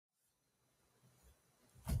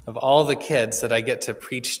Of all the kids that I get to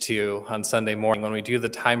preach to on Sunday morning, when we do the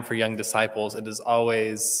Time for Young Disciples, it is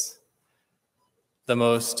always the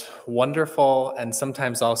most wonderful and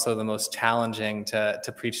sometimes also the most challenging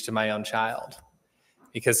to preach to my own child,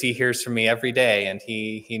 because he hears from me every day and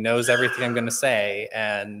he knows everything I'm going to say.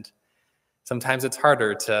 And sometimes it's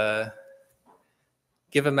harder to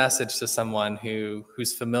give a message to someone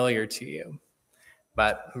who's familiar to you.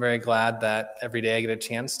 But I'm very glad that every day I get a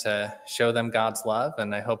chance to show them God's love.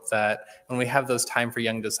 And I hope that when we have those Time for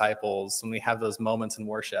Young Disciples, when we have those moments in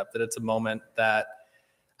worship, that it's a moment that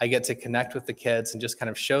I get to connect with the kids and just kind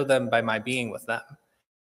of show them by my being with them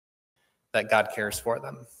that God cares for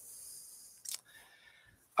them.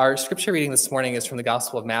 Our scripture reading this morning is from the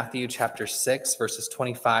Gospel of Matthew, chapter 6, verses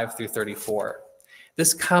 25 through 34.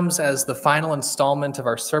 This comes as the final installment of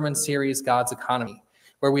our sermon series, God's Economy,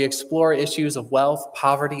 where we explore issues of wealth,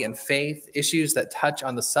 poverty, and faith, issues that touch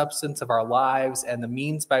on the substance of our lives and the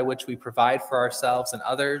means by which we provide for ourselves and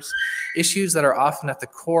others, issues that are often at the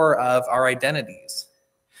core of our identities.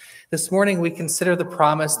 This morning, we consider the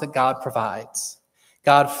promise that God provides.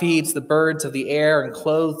 God feeds the birds of the air and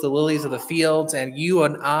clothes the lilies of the fields, and you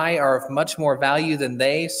and I are of much more value than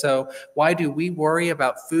they, so why do we worry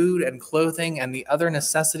about food and clothing and the other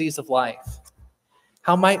necessities of life?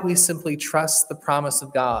 How might we simply trust the promise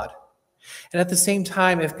of God? And at the same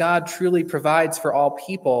time, if God truly provides for all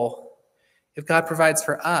people, if God provides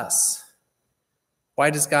for us, why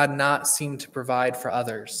does God not seem to provide for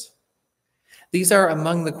others? These are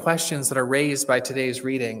among the questions that are raised by today's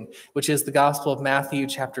reading, which is the Gospel of Matthew,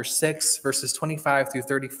 chapter 6, verses 25 through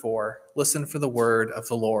 34. Listen for the word of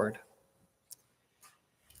the Lord.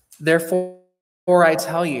 Therefore, I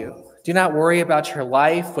tell you, do not worry about your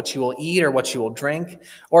life, what you will eat or what you will drink,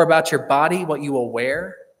 or about your body, what you will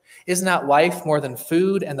wear. Is not life more than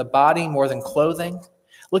food, and the body more than clothing?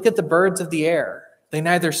 Look at the birds of the air. They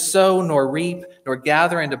neither sow nor reap nor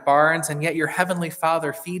gather into barns, and yet your heavenly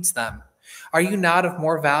Father feeds them. Are you not of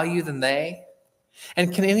more value than they?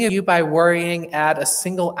 And can any of you, by worrying, add a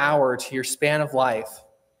single hour to your span of life?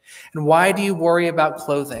 And why do you worry about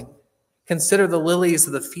clothing? Consider the lilies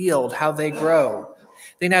of the field, how they grow.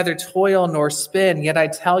 They neither toil nor spin, yet I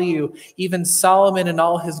tell you, even Solomon in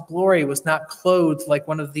all his glory was not clothed like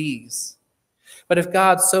one of these. But if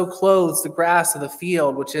God so clothes the grass of the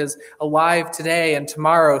field, which is alive today and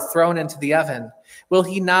tomorrow thrown into the oven, will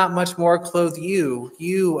he not much more clothe you,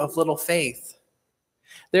 you of little faith?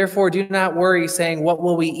 Therefore, do not worry, saying, what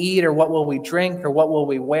will we eat, or what will we drink, or what will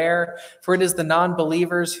we wear? For it is the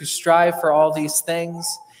non-believers who strive for all these things.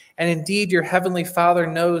 And indeed, your heavenly Father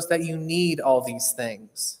knows that you need all these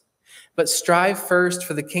things. But strive first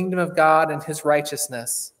for the kingdom of God and his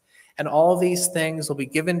righteousness, and all these things will be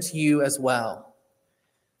given to you as well.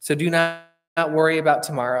 So do not worry about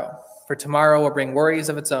tomorrow, for tomorrow will bring worries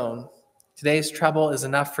of its own. Today's trouble is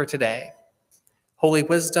enough for today. Holy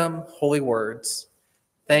wisdom, holy words.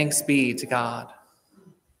 Thanks be to God.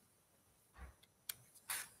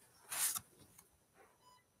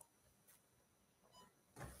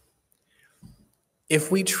 If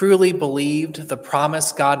we truly believed the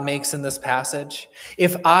promise God makes in this passage,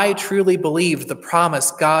 if I truly believed the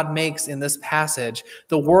promise God makes in this passage,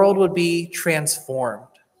 the world would be transformed.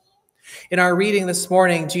 In our reading this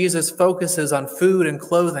morning, Jesus focuses on food and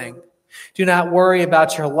clothing. Do not worry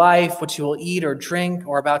about your life, what you will eat or drink,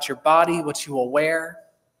 or about your body, what you will wear.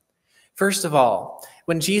 First of all,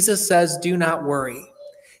 when Jesus says do not worry,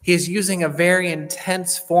 he is using a very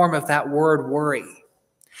intense form of that word worry.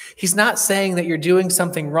 He's not saying that you're doing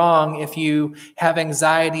something wrong if you have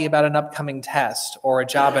anxiety about an upcoming test or a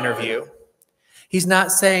job interview. He's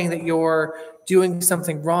not saying that you're doing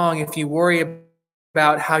something wrong if you worry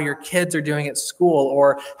about how your kids are doing at school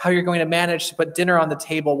or how you're going to manage to put dinner on the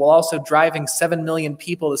table while also driving 7 million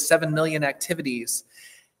people to 7 million activities.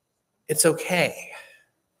 It's okay.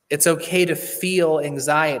 It's okay to feel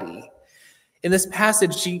anxiety. In this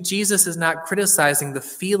passage, Jesus is not criticizing the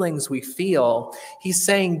feelings we feel. He's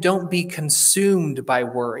saying, don't be consumed by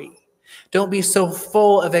worry. Don't be so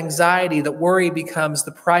full of anxiety that worry becomes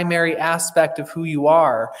the primary aspect of who you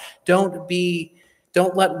are. Don't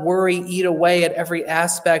let worry eat away at every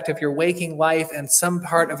aspect of your waking life and some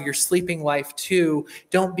part of your sleeping life too.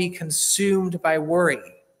 Don't be consumed by worry,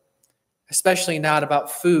 especially not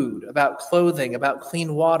about food, about clothing, about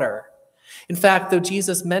clean water. In fact, though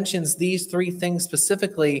Jesus mentions these three things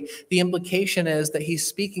specifically, the implication is that he's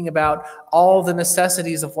speaking about all the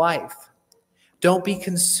necessities of life. Don't be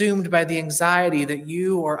consumed by the anxiety that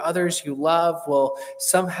you or others you love will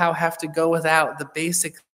somehow have to go without the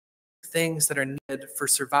basic things that are needed for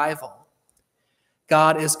survival.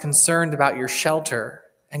 God is concerned about your shelter,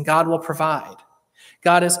 and God will provide.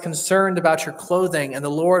 God is concerned about your clothing, and the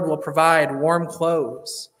Lord will provide warm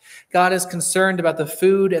clothes. God is concerned about the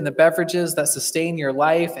food and the beverages that sustain your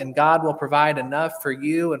life, and God will provide enough for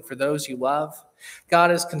you and for those you love. God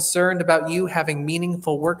is concerned about you having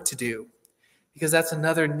meaningful work to do, because that's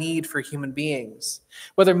another need for human beings.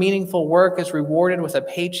 Whether meaningful work is rewarded with a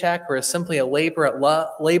paycheck or is simply a labor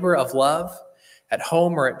of love at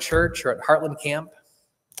home or at church or at Heartland Camp,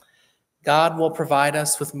 God will provide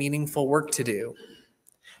us with meaningful work to do.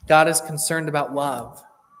 God is concerned about love,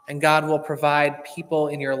 and God will provide people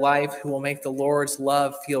in your life who will make the Lord's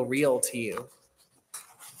love feel real to you.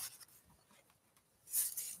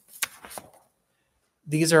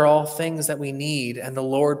 These are all things that we need, and the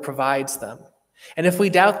Lord provides them. And if we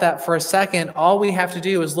doubt that for a second, all we have to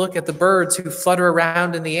do is look at the birds who flutter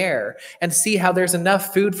around in the air and see how there's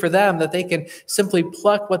enough food for them that they can simply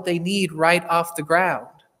pluck what they need right off the ground.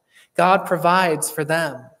 God provides for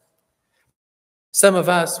them. Some of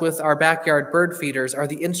us with our backyard bird feeders are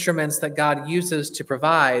the instruments that God uses to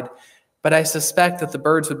provide, but I suspect that the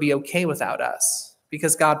birds would be okay without us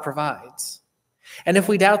because God provides. And if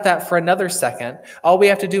we doubt that for another second, all we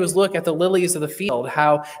have to do is look at the lilies of the field,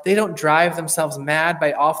 how they don't drive themselves mad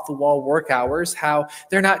by off-the-wall work hours, how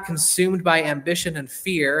they're not consumed by ambition and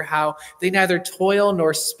fear, how they neither toil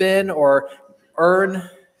nor spin or earn,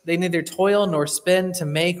 they neither toil nor spin to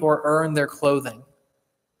make or earn their clothing.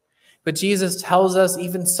 But Jesus tells us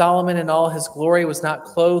even Solomon in all his glory was not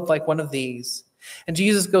clothed like one of these. And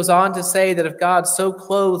Jesus goes on to say that if God so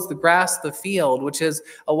clothes the grass of the field, which is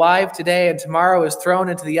alive today and tomorrow is thrown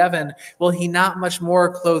into the oven, will he not much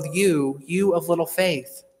more clothe you, you of little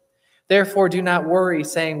faith? Therefore do not worry,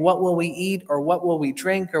 saying, what will we eat, or what will we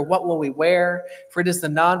drink, or what will we wear? For it is the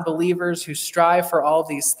non-believers who strive for all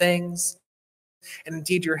these things. And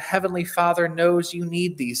indeed your heavenly Father knows you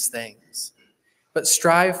need these things. But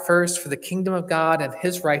strive first for the kingdom of God and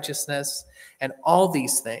his righteousness, and all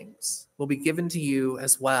these things will be given to you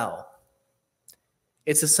as well.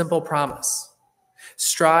 It's a simple promise.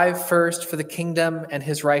 Strive first for the kingdom and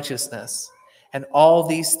his righteousness, and all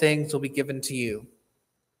these things will be given to you.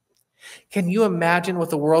 Can you imagine what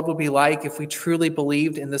the world would be like if we truly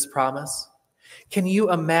believed in this promise? Can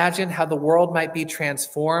you imagine how the world might be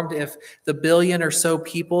transformed if the billion or so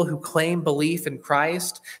people who claim belief in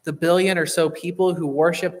Christ, the billion or so people who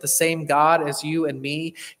worship the same God as you and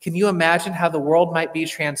me, can you imagine how the world might be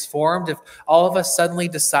transformed if all of us suddenly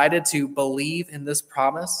decided to believe in this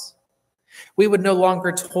promise? We would no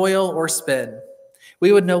longer toil or spin.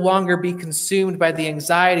 We would no longer be consumed by the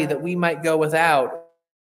anxiety that we might go without,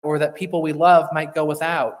 or that people we love might go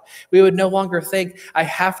without. We would no longer think, I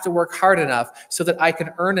have to work hard enough so that I can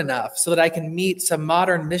earn enough, so that I can meet some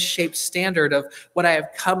modern misshaped standard of what I have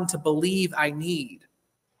come to believe I need.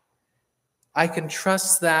 I can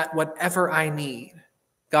trust that whatever I need,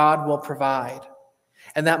 God will provide.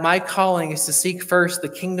 And that my calling is to seek first the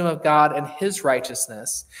kingdom of God and his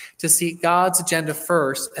righteousness, to seek God's agenda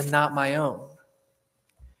first and not my own.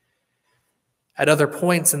 At other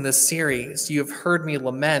points in this series, you have heard me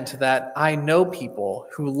lament that I know people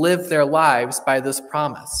who live their lives by this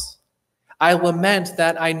promise. I lament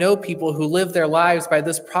that I know people who live their lives by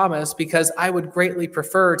this promise because I would greatly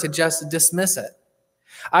prefer to just dismiss it.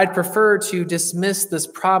 I'd prefer to dismiss this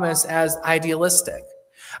promise as idealistic.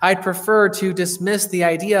 I'd prefer to dismiss the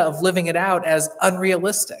idea of living it out as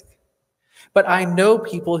unrealistic. But I know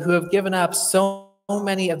people who have given up so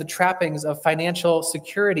many of the trappings of financial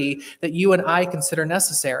security that you and I consider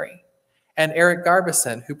necessary. And Eric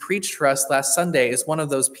Garbison, who preached for us last Sunday, is one of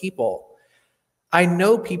those people. I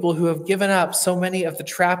know people who have given up so many of the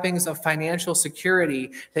trappings of financial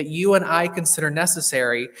security that you and I consider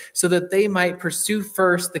necessary so that they might pursue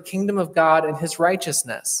first the kingdom of God and his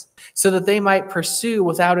righteousness, so that they might pursue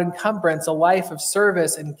without encumbrance a life of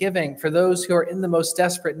service and giving for those who are in the most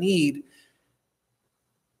desperate need.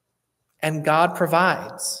 And God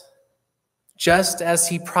provides. Just as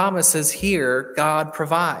he promises here, God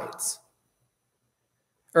provides.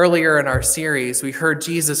 Earlier in our series, we heard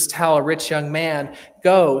Jesus tell a rich young man,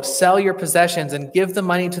 go, sell your possessions and give the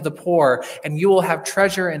money to the poor, and you will have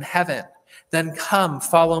treasure in heaven. Then come,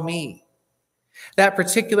 follow me. That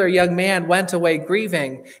particular young man went away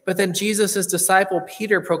grieving, but then Jesus' disciple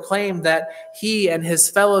Peter proclaimed that he and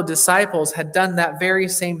his fellow disciples had done that very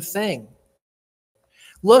same thing.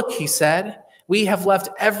 Look, he said, we have left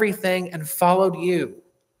everything and followed you.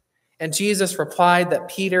 And Jesus replied that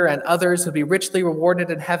Peter and others would be richly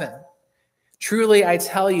rewarded in heaven. Truly, I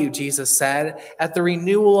tell you, Jesus said, at the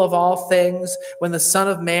renewal of all things, when the Son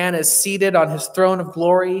of Man is seated on his throne of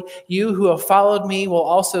glory, you who have followed me will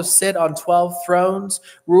also sit on 12 thrones,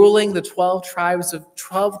 ruling the 12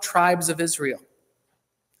 tribes of Israel.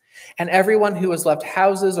 And everyone who has left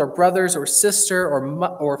houses or brothers or sister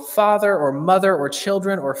or father or mother or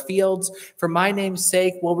children or fields for my name's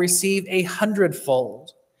sake will receive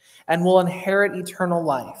 100-fold and will inherit eternal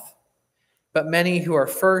life. But many who are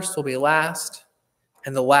first will be last,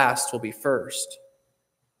 and the last will be first."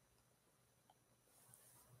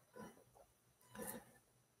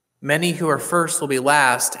 Many who are first will be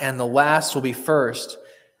last, and the last will be first.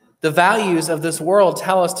 The values of this world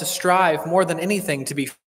tell us to strive more than anything to be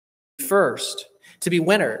first, to be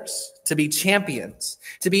winners, to be champions,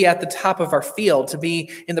 to be at the top of our field, to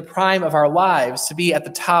be in the prime of our lives, to be at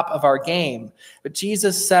the top of our game. But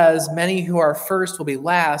Jesus says, many who are first will be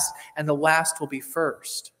last, and the last will be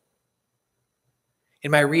first.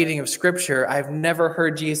 In my reading of Scripture, I've never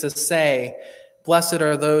heard Jesus say, "Blessed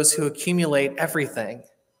are those who accumulate everything."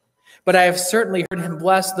 But I have certainly heard him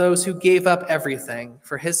bless those who gave up everything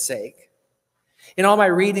for his sake. In all my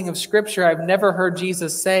reading of Scripture, I've never heard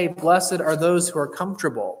Jesus say, "Blessed are those who are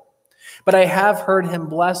comfortable." But I have heard him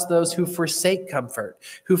bless those who forsake comfort,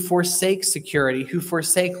 who forsake security, who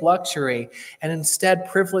forsake luxury, and instead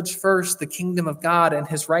privilege first the kingdom of God and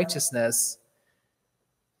his righteousness.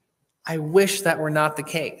 I wish that were not the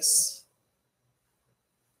case.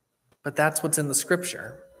 But that's what's in the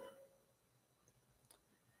Scripture.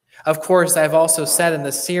 Of course, I've also said in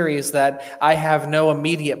this series that I have no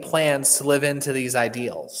immediate plans to live into these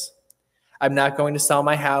ideals. I'm not going to sell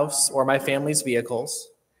my house or my family's vehicles.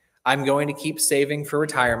 I'm going to keep saving for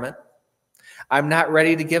retirement. I'm not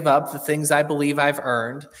ready to give up the things I believe I've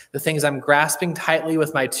earned, the things I'm grasping tightly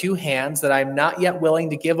with my two hands that I'm not yet willing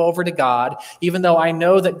to give over to God, even though I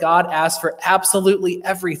know that God asks for absolutely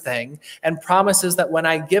everything and promises that when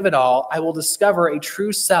I give it all, I will discover a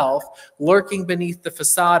true self lurking beneath the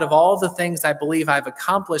facade of all the things I believe I've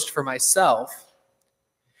accomplished for myself.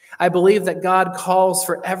 I believe that God calls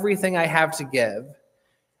for everything I have to give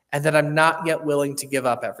and that I'm not yet willing to give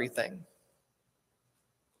up everything.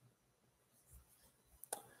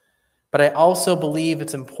 But I also believe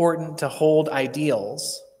it's important to hold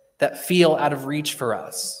ideals that feel out of reach for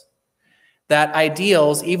us. That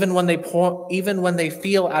ideals, even when they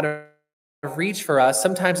feel out of reach for us,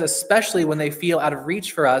 sometimes especially when they feel out of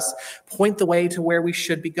reach for us, point the way to where we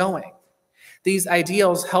should be going. These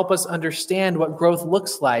ideals help us understand what growth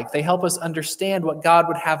looks like. They help us understand what God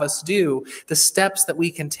would have us do, the steps that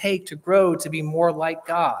we can take to grow to be more like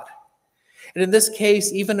God. And in this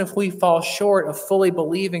case, even if we fall short of fully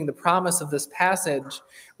believing the promise of this passage,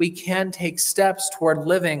 we can take steps toward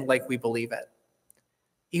living like we believe it.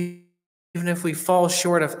 Even if we fall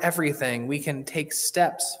short of everything, we can take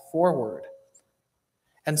steps forward.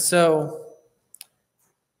 And so,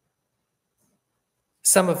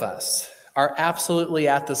 some of us are absolutely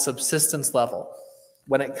at the subsistence level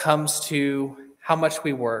when it comes to how much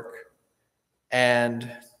we work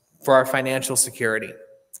and for our financial security.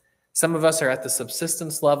 Some of us are at the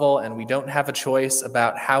subsistence level and we don't have a choice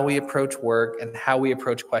about how we approach work and how we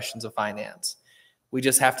approach questions of finance. We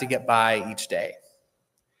just have to get by each day.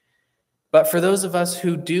 But for those of us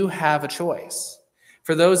who do have a choice,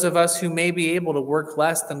 for those of us who may be able to work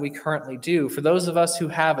less than we currently do, for those of us who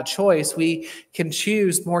have a choice, we can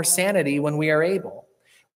choose more sanity when we are able.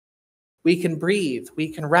 We can breathe, we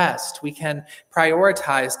can rest, we can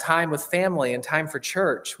prioritize time with family and time for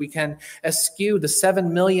church. We can eschew the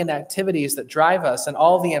 7 million activities that drive us and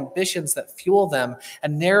all the ambitions that fuel them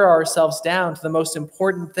and narrow ourselves down to the most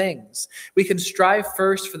important things. We can strive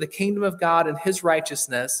first for the kingdom of God and his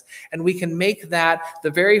righteousness, and we can make that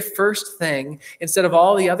the very first thing instead of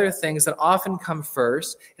all the other things that often come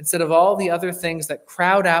first, instead of all the other things that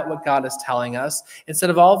crowd out what God is telling us,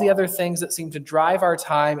 instead of all the other things that seem to drive our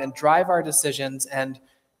time and drive our decisions and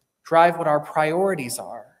drive what our priorities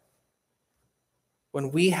are.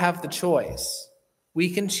 When we have the choice, we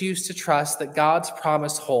can choose to trust that God's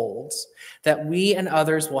promise holds, that we and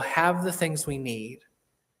others will have the things we need,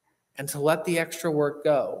 and to let the extra work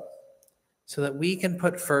go so that we can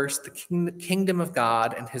put first the kingdom of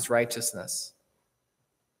God and his righteousness.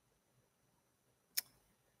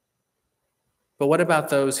 But what about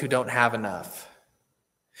those who don't have enough?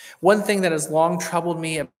 One thing that has long troubled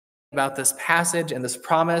me about this passage and this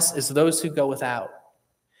promise is those who go without.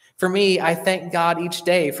 For me, I thank God each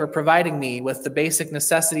day for providing me with the basic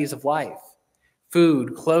necessities of life: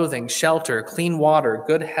 food, clothing, shelter, clean water,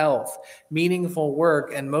 good health, meaningful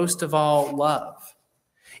work, and most of all, love.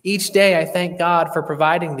 Each day I thank God for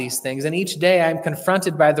providing these things, and each day I'm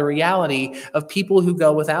confronted by the reality of people who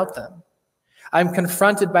go without them. I'm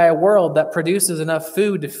confronted by a world that produces enough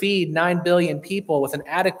food to feed 9 billion people with an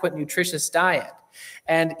adequate, nutritious diet.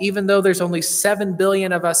 And even though there's only 7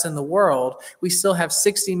 billion of us in the world, we still have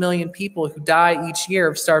 60 million people who die each year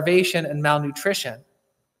of starvation and malnutrition.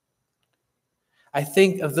 I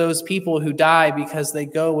think of those people who die because they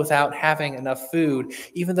go without having enough food,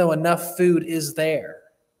 even though enough food is there.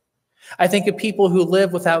 I think of people who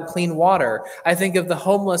live without clean water. I think of the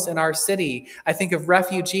homeless in our city. I think of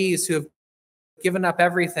refugees who have given up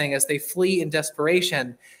everything as they flee in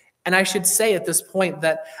desperation. And I should say at this point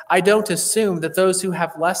that I don't assume that those who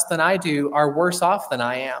have less than I do are worse off than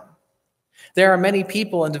I am. There are many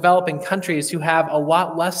people in developing countries who have a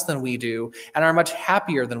lot less than we do and are much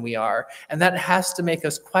happier than we are. And that has to make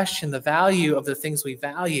us question the value of the things we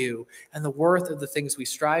value and the worth of the things we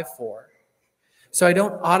strive for. So I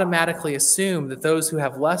don't automatically assume that those who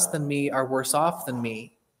have less than me are worse off than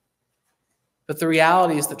me. But the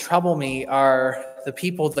realities that trouble me are the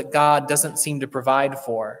people that God doesn't seem to provide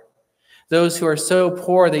for. Those who are so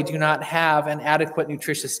poor they do not have an adequate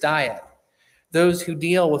nutritious diet. Those who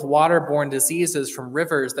deal with waterborne diseases from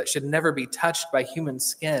rivers that should never be touched by human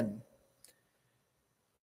skin.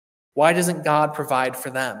 Why doesn't God provide for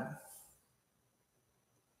them?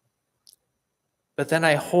 But then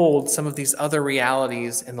I hold some of these other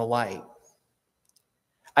realities in the light.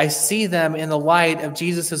 I see them in the light of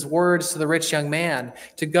Jesus' words to the rich young man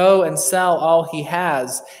to go and sell all he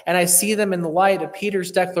has. And I see them in the light of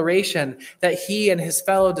Peter's declaration that he and his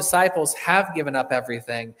fellow disciples have given up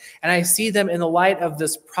everything. And I see them in the light of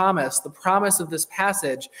this promise, the promise of this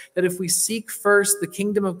passage, that if we seek first the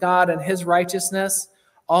kingdom of God and his righteousness,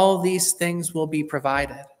 all these things will be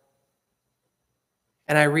provided.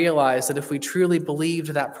 And I realize that if we truly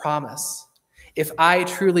believed that promise, if I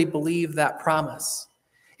truly believe that promise,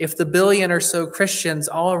 if the billion or so Christians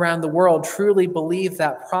all around the world truly believe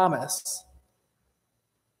that promise,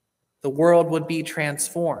 the world would be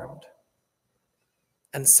transformed.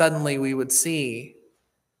 And suddenly we would see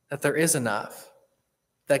that there is enough,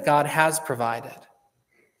 that God has provided.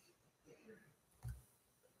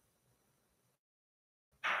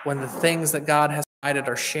 When the things that God has provided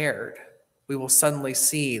are shared, we will suddenly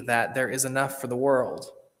see that there is enough for the world,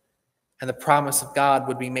 and the promise of God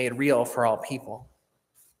would be made real for all people.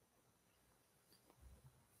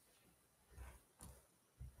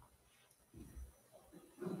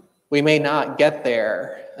 We may not get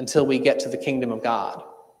there until we get to the kingdom of God.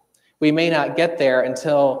 We may not get there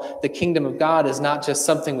until the kingdom of God is not just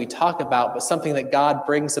something we talk about, but something that God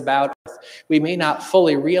brings about. We may not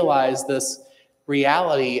fully realize this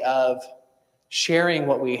reality of sharing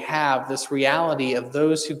what we have, this reality of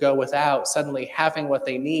those who go without suddenly having what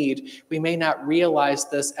they need. We may not realize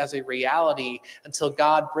this as a reality until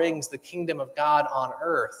God brings the kingdom of God on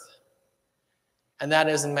earth. And that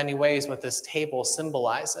is in many ways what this table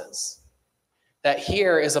symbolizes. That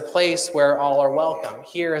here is a place where all are welcome.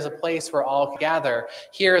 Here is a place where all gather.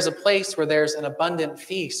 Here is a place where there's an abundant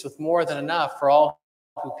feast with more than enough for all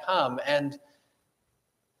who come. And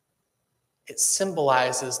it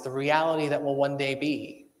symbolizes the reality that will one day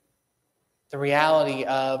be. The reality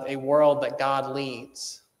of a world that God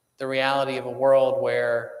leads. The reality of a world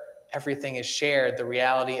where everything is shared. The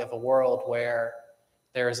reality of a world where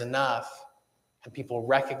there is enough and people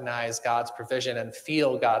recognize God's provision and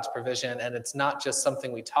feel God's provision. And it's not just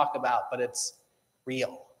something we talk about, but it's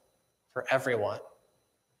real for everyone.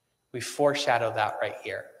 We foreshadow that right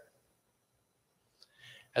here.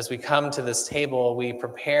 As we come to this table, we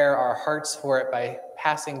prepare our hearts for it by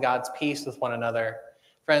passing God's peace with one another.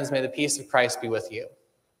 Friends, may the peace of Christ be with you.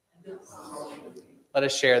 Let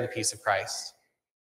us share the peace of Christ.